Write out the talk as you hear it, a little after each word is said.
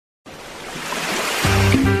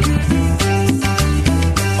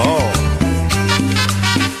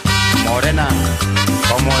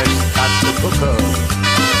CuCu.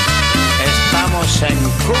 Estamos en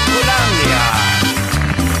CuCulandia.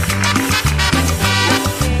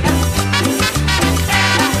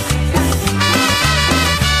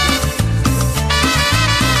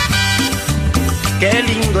 Qué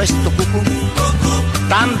lindo es tu CuCu,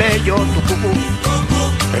 tan bello tu CuCu,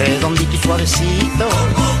 redondito y suavecito.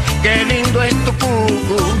 Qué lindo es tu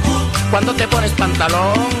CuCu, cuando te pones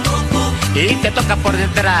pantalón y te toca por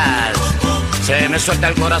detrás, se me suelta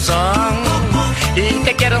el corazón y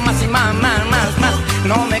te quiero más y más, más, más, más.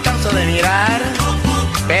 No me canso de mirar,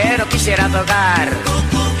 pero quisiera tocar.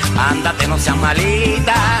 Ándate, no seas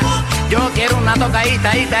malita, yo quiero una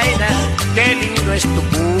tocadita, ita, ita. Qué lindo es tu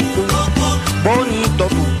CuCu, bonito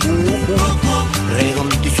tu CuCu,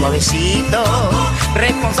 redondito y suavecito.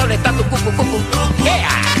 Responsable está tu CuCu, CuCu. Yeah.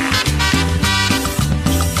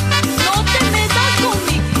 No te metas con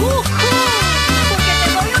mi CuCu, porque te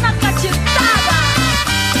doy una cachetada.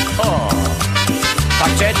 Oh,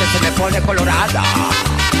 cachete se me pone colorada,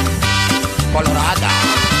 colorada.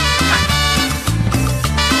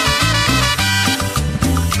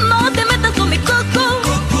 No te metas con mi CuCu,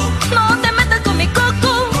 no te metas con mi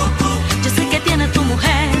CuCu. Yo sé que tienes tu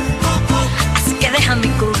mujer, así que deja mi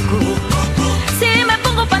CuCu. Si me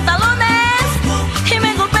pongo pantalones y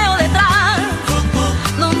me golpeo detrás,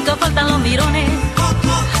 nunca faltan los mirones,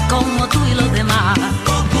 como tú y los demás.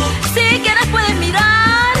 Si quieres puedes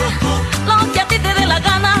mirar lo que a ti te dé la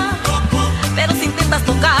gana, pero si intentas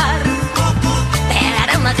tocar, te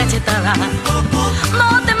daré una cachetada.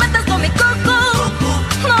 No te metas con mi CuCu,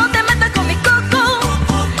 no te metas con mi CuCu.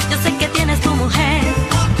 Yo sé que tienes tu mujer,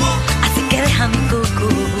 así que deja mi CuCu.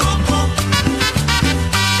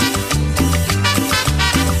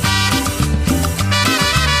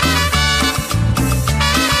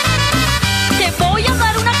 Te voy a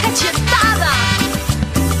dar una cachetada.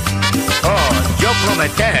 Oh, yo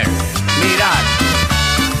prometer, mirad.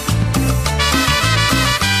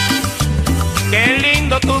 Qué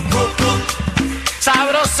lindo tu CuCu,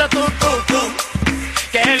 sabroso tu CuCu.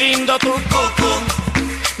 Qué lindo tu CuCu,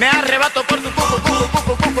 me arrebato por tu CuCu, CuCu,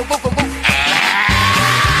 CuCu, CuCu, CuCu, CuCu.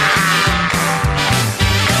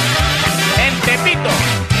 En Tepito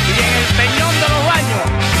y en el Peñón de los Baños,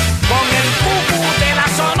 con el CuCu de la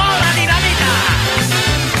Sonora Dinamita.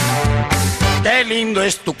 Qué lindo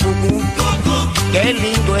es tu CuCu, qué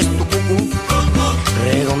lindo es tu CuCu,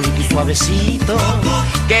 redondito y suavecito.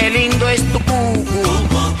 Qué lindo es tu CuCu,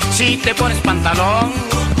 si te pones pantalón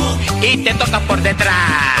y te tocas por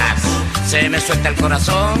detrás, se me suelta el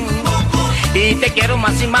corazón y te quiero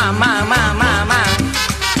más y más, más, más, más, más.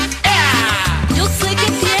 ¡Ea! Yo sé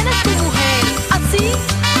que tienes tu mujer, así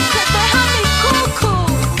que deja mi CuCu.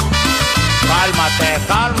 Cálmate,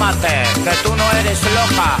 cálmate, que tú no eres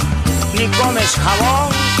loca, ni comes jabón,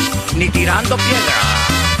 ni tirando piedra.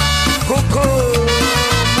 CuCu,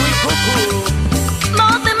 muy CuCu. No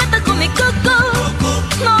te metas con mi CuCu,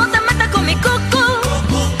 no te metas con mi CuCu.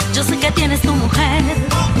 Yo sé que tienes tu mujer,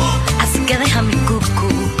 así que deja mi CuCu.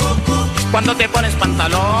 Cuando te pones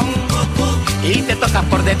pantalón y te tocas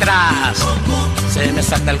por detrás, se me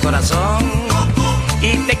salta el corazón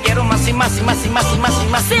y te quiero más y más y más y más y más y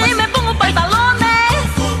más. Si me pongo pantalones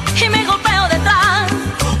y me golpeo detrás,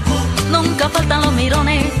 nunca faltan los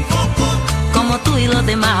mirones, como tú y los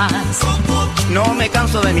demás. No me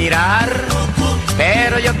canso de mirar,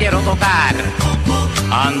 pero yo quiero tocar.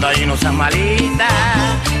 Anda y no seas malita,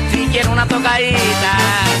 si quiero una tocadita.